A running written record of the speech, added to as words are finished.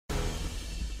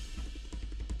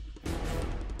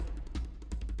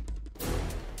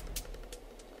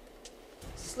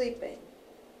Sleeping.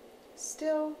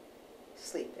 Still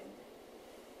sleeping.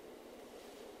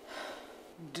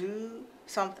 Do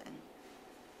something.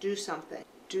 Do something.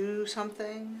 Do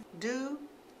something. Do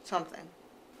something.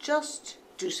 Just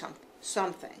do something.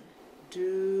 Something.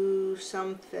 Do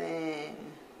something.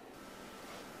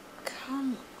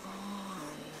 Come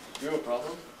on. You have a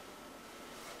problem?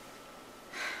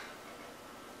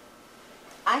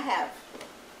 I have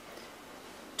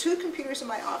 2 computers in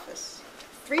my office,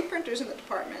 3 printers in the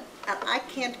department, and I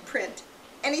can't print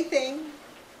anything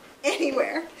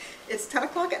anywhere. It's 10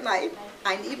 o'clock at night.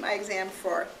 I need my exam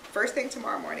for first thing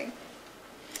tomorrow morning.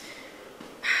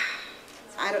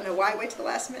 I don't know why I wait to the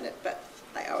last minute, but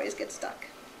I always get stuck.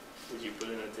 Did you put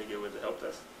in a ticket with the help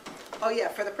desk? Oh yeah,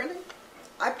 for the printing?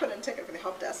 I put in a ticket for the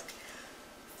help desk.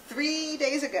 3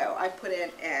 days ago, I put in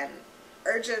an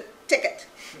urgent ticket.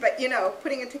 But you know,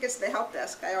 putting in tickets to the help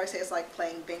desk, I always say it's like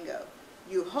playing bingo.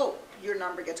 You hope your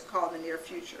number gets called in the near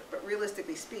future, but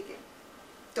realistically speaking,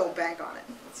 don't bank on it.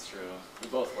 That's true. We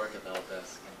both work at the help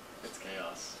desk, and it's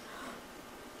chaos.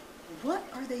 What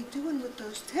are they doing with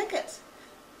those tickets?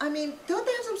 I mean, don't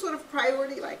they have some sort of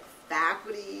priority, like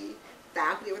faculty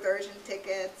with urgent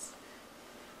tickets,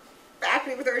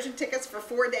 faculty with urgent tickets for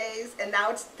 4 days, and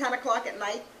now it's 10 o'clock at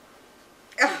night?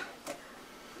 Ugh.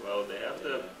 Well, they have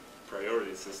the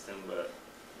priority system, but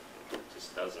it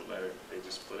just doesn't matter. They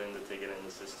just put in the ticket in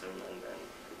the system and then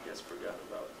it gets forgotten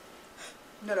about.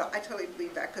 No, I totally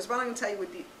believe that, because what I'm going to tell you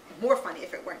would be more funny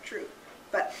if it weren't true.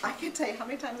 But I can tell you how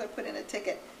many times I put in a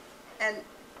ticket, and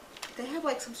they have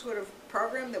like some sort of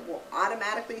program that will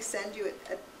automatically send you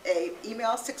a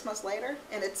email 6 months later,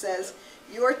 and it says,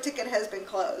 your ticket has been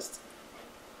closed.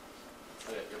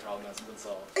 That's it. Your problem hasn't been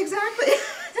solved. Exactly.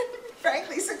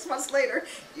 Frankly, 6 months later,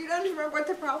 you don't even remember what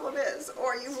the problem is,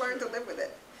 or you've learned to live with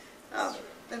it.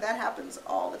 And that happens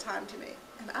all the time to me.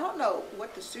 And I don't know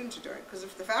what the students are doing, because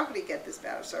if the faculty get this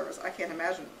bad of service, I can't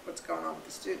imagine what's going on with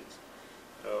the students.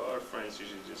 Our friends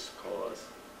usually just call us.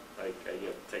 Like, I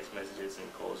get text messages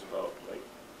and calls about like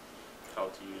how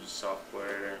to use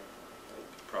software,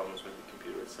 like problems with the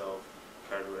computer itself,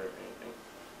 hardware, anything.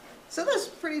 So that's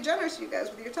pretty generous of you guys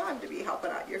with your time to be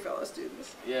helping out your fellow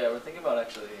students. Yeah, we're thinking about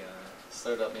actually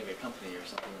start up maybe a company or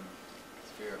something.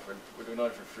 We're doing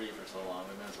it for free for so long,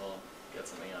 we might as well get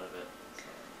something out of it.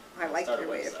 So I like your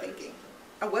way of thinking.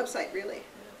 A website, really?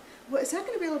 Yeah. Well, is that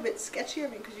going to be a little bit sketchy? I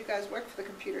mean, because you guys work for the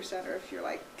computer center, if you're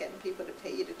like getting people to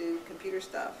pay you to do computer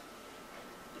stuff.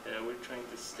 Yeah, we're trying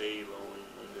to stay low and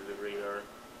under the radar.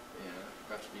 Yeah,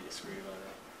 we have to be discreet about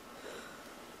it.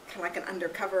 Kind of like an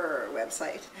undercover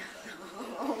website.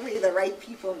 Only the right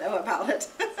people know about it.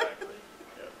 Exactly.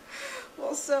 Yeah.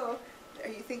 Well, so are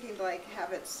you thinking to like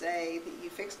have it say that you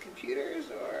fix computers,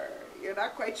 or you're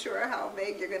not quite sure how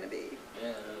vague you're going to be?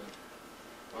 Yeah,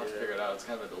 we'll have to figure it out. It's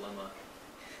kind of a dilemma.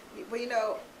 Well, you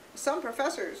know, some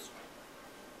professors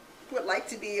would like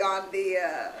to be on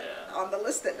the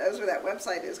list that knows where that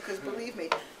website is, because believe me,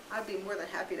 I'd be more than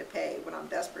happy to pay when I'm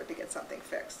desperate to get something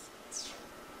fixed.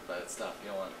 But it's tough. You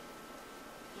don't want,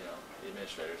 the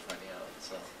administrators finding out.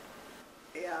 So.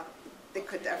 Yeah, it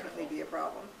could definitely be a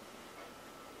problem.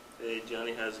 Hey,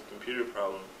 Johnny has a computer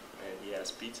problem and he has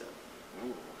pizza. Ooh,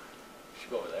 you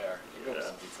should go over there. You go for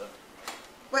some pizza.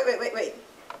 Wait.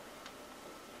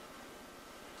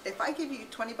 If I give you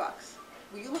 20 bucks,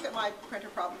 will you look at my printer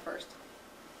problem first?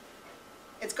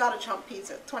 It's got to trump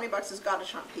pizza. 20 bucks has got to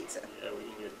trump pizza. Yeah, we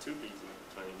can get 2 pizzas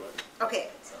for 20 bucks. Okay.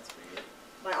 Sounds pretty good.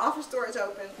 My office door is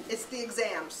open. It's the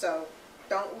exam, so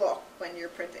don't look when you're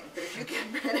printing. But if you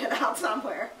can print it out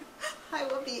somewhere, I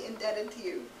will be indebted to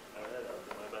you. All right,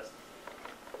 I'll do my best.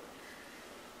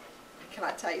 I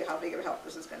cannot tell you how big of a help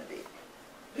this is going to be.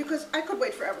 Because I could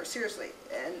wait forever, seriously,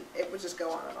 and it would just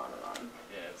go on and on and on.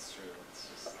 Yeah, it's true. It's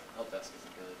just, help desk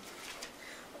isn't good.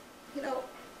 You know,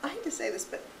 I hate to say this,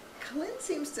 but Clint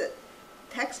seems to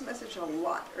text message a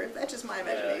lot, or is that just my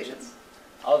imagination? Yeah,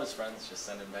 all of his friends just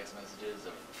send him text messages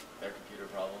of their computer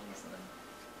problems, and then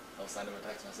he'll send him a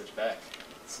text message back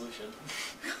with the solution.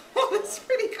 Oh, that's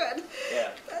pretty good. Yeah.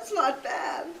 That's not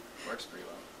bad. Works pretty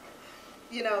well.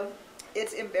 You know,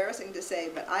 it's embarrassing to say,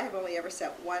 but I have only ever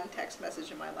sent one text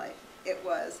message in my life. It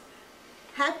was,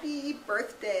 "Happy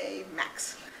birthday,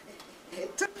 Max."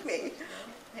 It took me,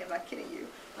 I'm not kidding you,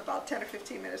 about 10 or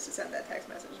 15 minutes to send that text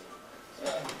message.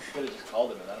 Yeah, you could have just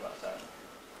called him in that amount of time.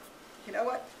 You know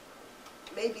what?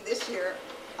 Maybe this year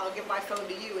I'll give my phone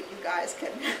to you and you guys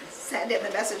can send in the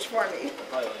message for me. It'll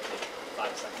probably only take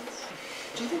 5 seconds.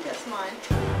 Do you think that's mine?